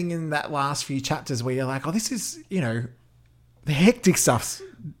almost something in that last few chapters where you're like, oh, this is, the hectic stuff's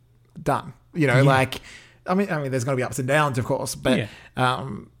done. Like, I mean, there's going to be ups and downs, of course, but there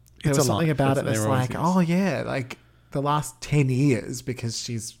was something about it that's like, oh, yeah, like the last 10 years because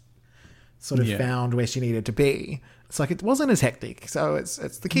she's sort of found where she needed to be. It's like it wasn't as hectic. So it's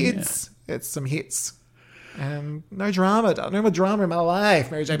the kids. Yeah. It's some hits. And no drama. No more drama in my life,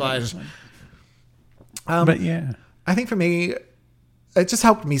 Mary J. Blige. But yeah. I think for me, it just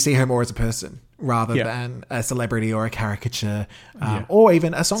helped me see her more as a person rather than a celebrity or a caricature or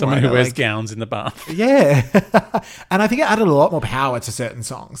even a songwriter. Someone who wears gowns in the bath. Yeah. And I think it added a lot more power to certain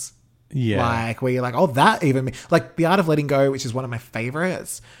songs. Yeah. Like where you're like, oh, that even... Like The Art of Letting Go, which is one of my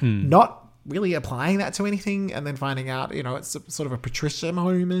favorites. Not really applying that to anything and then finding out, it's sort of a Patricia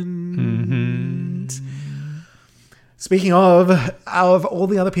moment. Speaking of all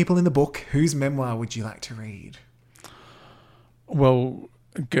the other people in the book, whose memoir would you like to read? Well,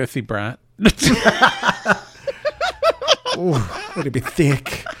 Girthy Brat. Oh, it'd be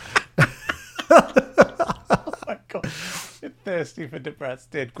thick. Oh my God. You're thirsty for the Brat's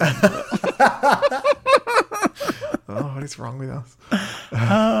dead grandmother. Oh, what is wrong with us?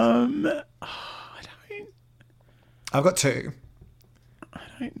 I've got two. I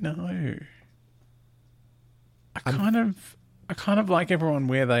don't know. I kind of like everyone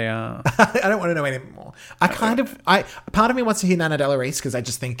where they are. I don't want to know anymore. Part of me wants to hear Nana Del Reese because I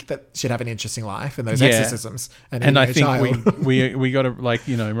just think that she'd have an interesting life and those exorcisms. And I think we got to, like,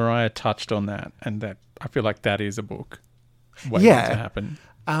 Mariah touched on that, and that I feel like that is a book waiting to happen.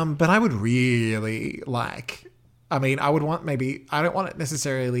 But I would really like... I mean, I would want maybe... I don't want it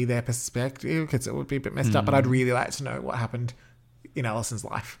necessarily their perspective because it would be a bit messed up, but I'd really like to know what happened in Alison's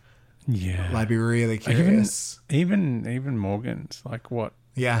life. Yeah. I'd be really curious. Even Morgan's, like what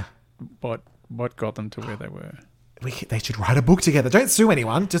got them to where they were. They should write a book together. Don't sue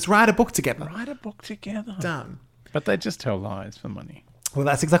anyone. Just write a book together. Write a book together. Done. But they just tell lies for money. Well,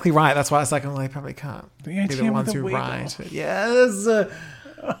 that's exactly right. That's why it's like, they probably can't be the ones who write. Yes.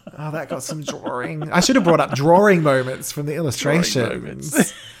 Oh, that got some drawing. I should have brought up drawing moments from the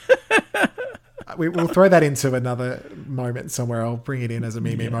illustrations. We'll throw that into another moment somewhere. I'll bring it in as a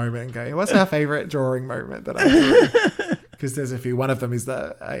Mimi moment and go, what's our favourite drawing moment that I drew? Because there's a few. One of them is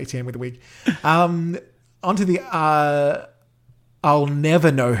the ATM with the wig. Onto the I'll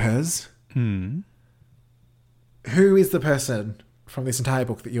never know hers. Who is the person from this entire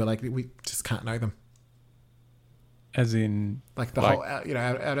book that you're like, we just can't know them? As in... Like the whole,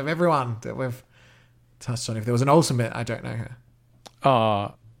 out of everyone that we've touched on. If there was an ultimate, I don't know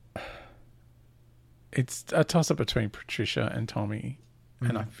her. It's a toss-up between Patricia and Tommy.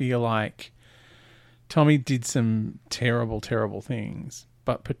 And I feel like Tommy did some terrible, terrible things.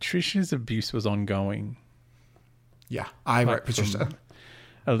 But Patricia's abuse was ongoing. Yeah, I wrote Patricia.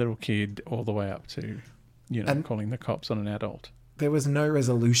 A little kid all the way up to, calling the cops on an adult. There was no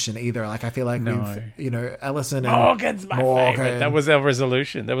resolution either. Like, I feel like we've, Alison and Morgan's my favorite. That was our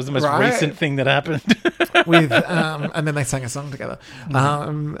resolution. That was the most recent thing that happened. With and then they sang a song together.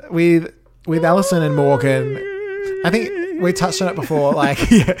 With Alison and Morgan, I think we touched on it before. Like,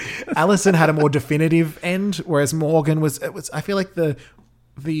 Alison had a more definitive end, whereas Morgan was. I feel like the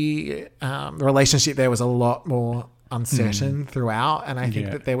relationship there was a lot more uncertain throughout, and I think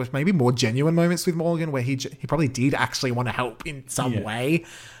that there was maybe more genuine moments with Morgan where he probably did actually want to help in some way.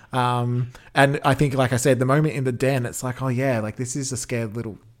 And I think, like I said, the moment in the den, it's like, oh yeah, like this is a scared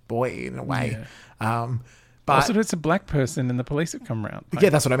little boy in a way. But also, it's a black person and the police have come around.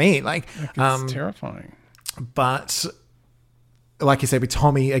 Like, that's what I mean. Like it's terrifying. But like you said, with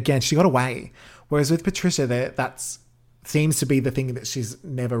Tommy, again, she got away. Whereas with Patricia, that seems to be the thing that she's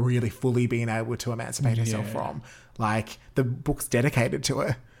never really fully been able to emancipate herself from. Like, the book's dedicated to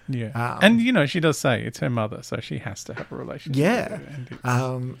her. Yeah. And, she does say it's her mother, so she has to have a relationship. Yeah.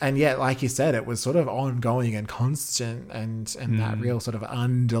 And yet, like you said, it was sort of ongoing and constant and that real sort of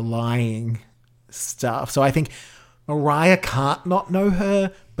underlying stuff. So I think Mariah can't not know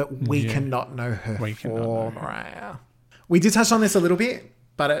her, but we cannot know her for Mariah. We did touch on this a little bit,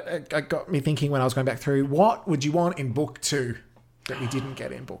 but it got me thinking when I was going back through, what would you want in book 2 that we didn't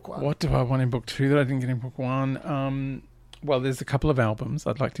get in book 1? What do I want in book 2 that I didn't get in book 1? Well, there's a couple of albums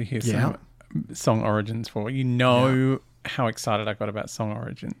I'd like to hear some song origins for. How excited I got about song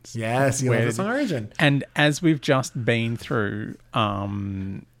origins. Yes, you love the song origin. And as we've just been through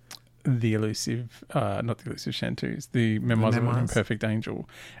the elusive, not the elusive Chanteuse, the Memoirs of an Imperfect Angel,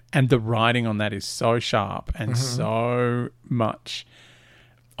 and the writing on that is so sharp and so much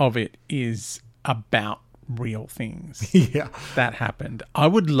of it is about real things that happened. I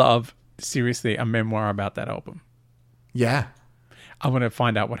would love, seriously, a memoir about that album. Yeah. I want to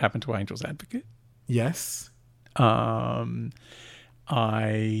find out what happened to Angel's Advocate. Yes. I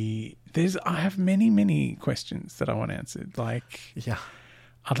have many questions that I want answered. I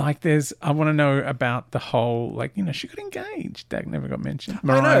want to know about the whole, she got engaged. That never got mentioned.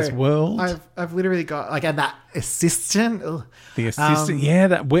 Mariah's World. I've literally got, and that assistant. Ugh. The assistant,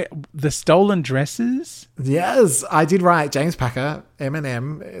 the stolen dresses. Yes, I did write James Packer,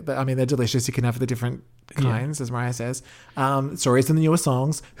 M&M. I mean, they're delicious. You can have the different kinds, as Mariah says. Stories in the newer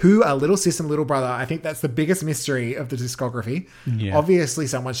songs. Who are Little Sis and Little Brother? I think that's the biggest mystery of the discography. Yeah. Obviously,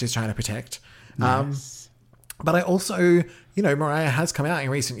 someone she's trying to protect. Yes. But I also, Mariah has come out in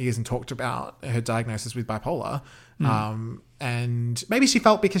recent years and talked about her diagnosis with bipolar. And maybe she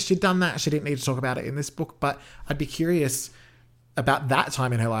felt because she'd done that, she didn't need to talk about it in this book. But I'd be curious about that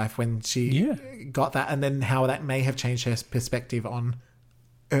time in her life when she got that, and then how that may have changed her perspective on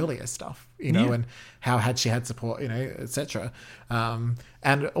earlier stuff, and how had she had support, etc.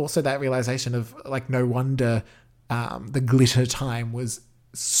 And also that realization of no wonder the glitter time was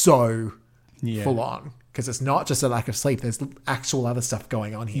so full on, because it's not just a lack of sleep. There's actual other stuff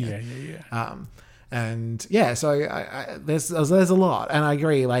going on here. So there's a lot, and I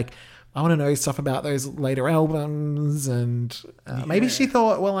agree. I want to know stuff about those later albums, and maybe she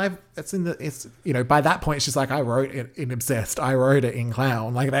thought, well, by that point she's like, I wrote it in Obsessed, I wrote it in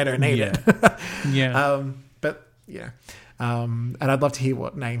Clown, they don't need it. And I'd love to hear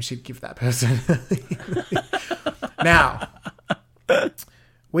what name she'd give that person. Now,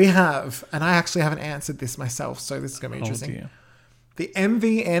 we have, and I actually haven't answered this myself, so this is going to be interesting. Dear. The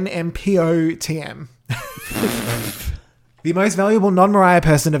MVNMPOTM. The most valuable non-Mariah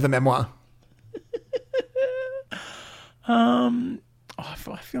person of the memoir. I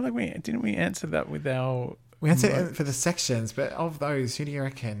feel like we answer that with our... We answered it for the sections, but of those, who do you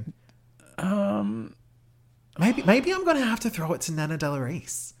reckon? Maybe I'm going to have to throw it to Nana Del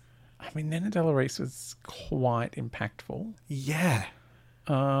Reese. I mean, Nana Del Reese was quite impactful. Yeah.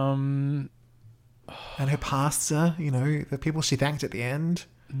 And her pastor, the people she thanked at the end.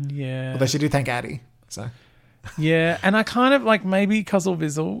 Yeah. Although she did thank Addie, so... Yeah, and I kind of maybe Cuzzel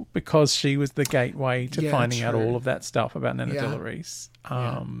Vizzle, because she was the gateway to finding out all of that stuff about Nana Del Reese.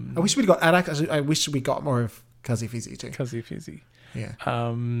 I wish we'd got I wish we got more of Cuzzy Fizzy too. Cuzzy Fizzy. Yeah.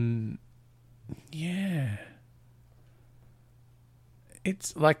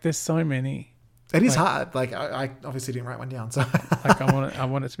 It's there's so many. It is hard. I obviously didn't write one down, so I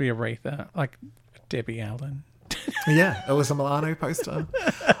want it to be Aretha, Debbie Allen. Yeah, Alyssa Milano poster.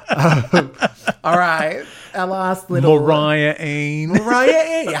 All right, our last little... Mariah Ain.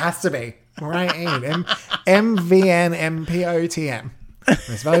 It has to be. Mariah Ain. MVNMPOTM.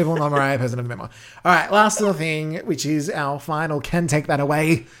 Most valuable non-Mariah person of the memoir. All right, last little thing, which is our final, can take that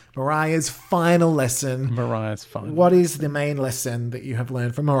away, Mariah's final lesson. What is the main lesson that you have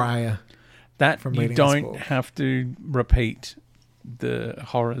learned from Mariah? That from you don't have to repeat the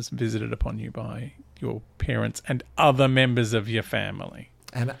horrors visited upon you by your parents and other members of your family.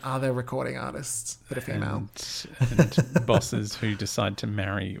 And other recording artists that are female. And bosses who decide to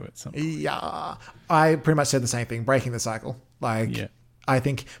marry you at some point. Yeah. I pretty much said the same thing, breaking the cycle. I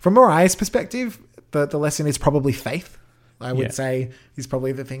think from Mariah's perspective, the lesson is probably faith. I would say is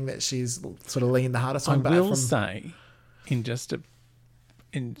probably the thing that she's sort of leaned the hardest on. I will say, in just a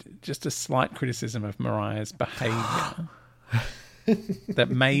slight criticism of Mariah's behaviour, that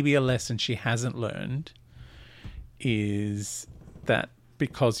maybe a lesson she hasn't learned is that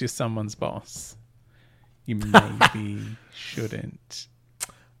because you're someone's boss, you maybe shouldn't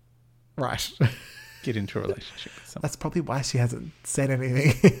get into a relationship with someone. That's probably why she hasn't said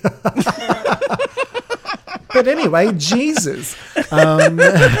anything. But anyway, Jesus.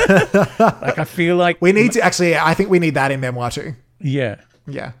 I feel like we need to I think we need that in memoir too. Yeah.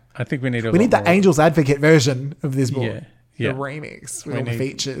 Yeah. I think we need We need the Angel's Advocate version of this book. Yeah. The remix with all the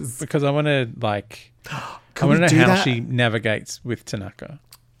features. Because I want to I want to know how she navigates with Tanaka.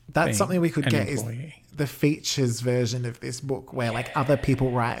 That's something we could get is the features version of this book where like other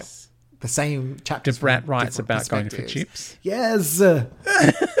people write the same chapters. Brat writes about going for chips. Yes.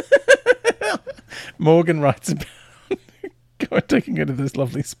 Morgan writes about taking her to those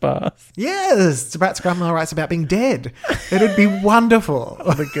lovely spas. Yes. Brat's grandma writes about being dead. It'd be wonderful.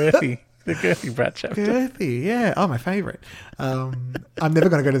 The girthy Brat chapter. Girthy, yeah. Oh, my favourite. I'm never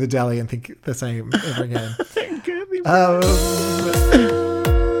going to go to the deli and think the same ever again. Girthy Brat.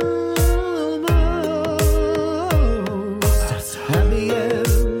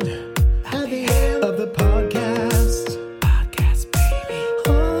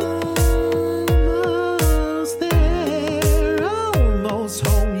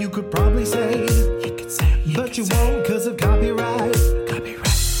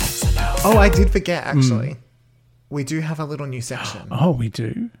 Oh, I did forget, actually. We do have a little new section. Oh, we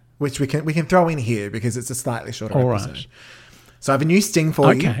do? Which we can throw in here because it's a slightly shorter episode. Right. So I have a new sting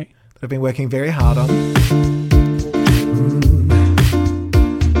for you that I've been working very hard on.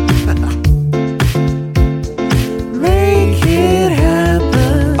 Make it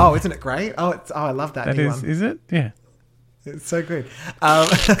happen. Oh, isn't it great? Oh, I love that new one. Is it? Yeah. It's so good.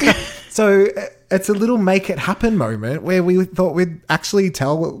 So it's a little make it happen moment where we thought we'd actually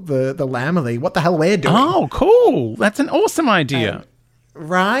tell the Lamely what the hell we're doing. Oh, cool. That's an awesome idea.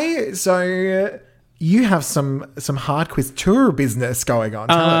 Right? So you have some hard quiz tour business going on.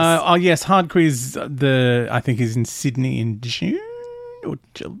 Tell us. Oh, yes. Hard quiz, I think is in Sydney in June or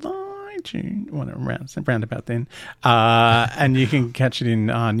July. June, round about then. And you can catch it in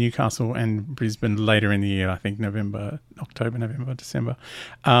Newcastle and Brisbane later in the year, I think October, November, December.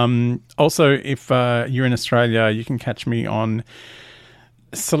 Also, if you're in Australia, you can catch me on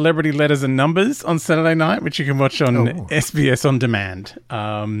Celebrity Letters and Numbers on Saturday night, which you can watch on SBS On Demand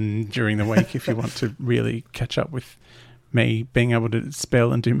during the week if you want to really catch up with me being able to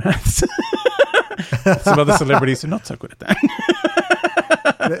spell and do maths. Some other celebrities are not so good at that.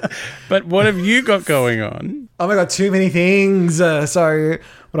 But what have you got going on? Oh my God, too many things. So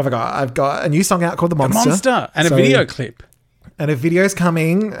what have I got? I've got a new song out called The Monster. The Monster and a video clip. And a video's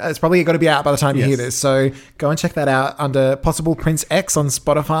coming. It's probably got to be out by the time you hear this. So go and check that out under Possible Prince X on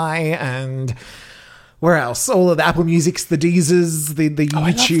Spotify and where else? All of the Apple Musics, the Deezers, the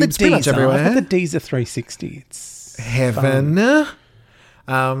YouTubes, pretty much everywhere. I love the Deezer 360. It's heaven.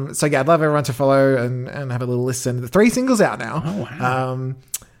 So yeah, I'd love everyone to follow and have a little listen. The 3 singles out now. Oh, wow.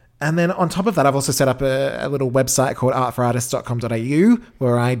 And then on top of that, I've also set up a little website called artforartists.com.au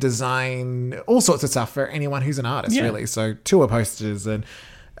where I design all sorts of stuff for anyone who's an artist, really. So tour posters and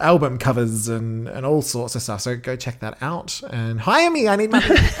album covers and all sorts of stuff. So go check that out and hire me. I need money.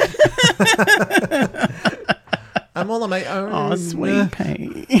 I'm all on my own. Oh, sweet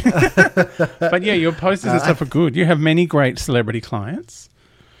pay. But yeah, your posters and stuff are good. You have many great celebrity clients.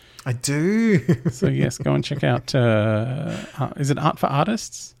 I do. So yes, go and check out, is it Art for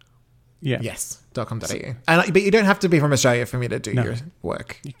Artists? Yeah. Yes, .com.au. But you don't have to be from Australia for me to do your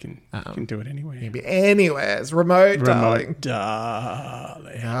work. You can do it anywhere. You can be anywhere. It's remote, darling.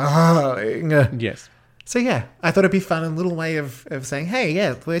 Darling. Yes. So yeah, I thought it'd be fun, a little way of saying, hey,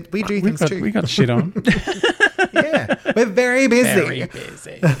 yeah, we do things too. We got shit on. Yeah, we're very busy. Very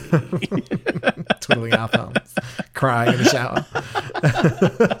busy. Twiddling our thumbs, crying in the shower.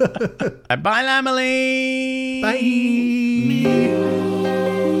 Bye, Lamely. Bye.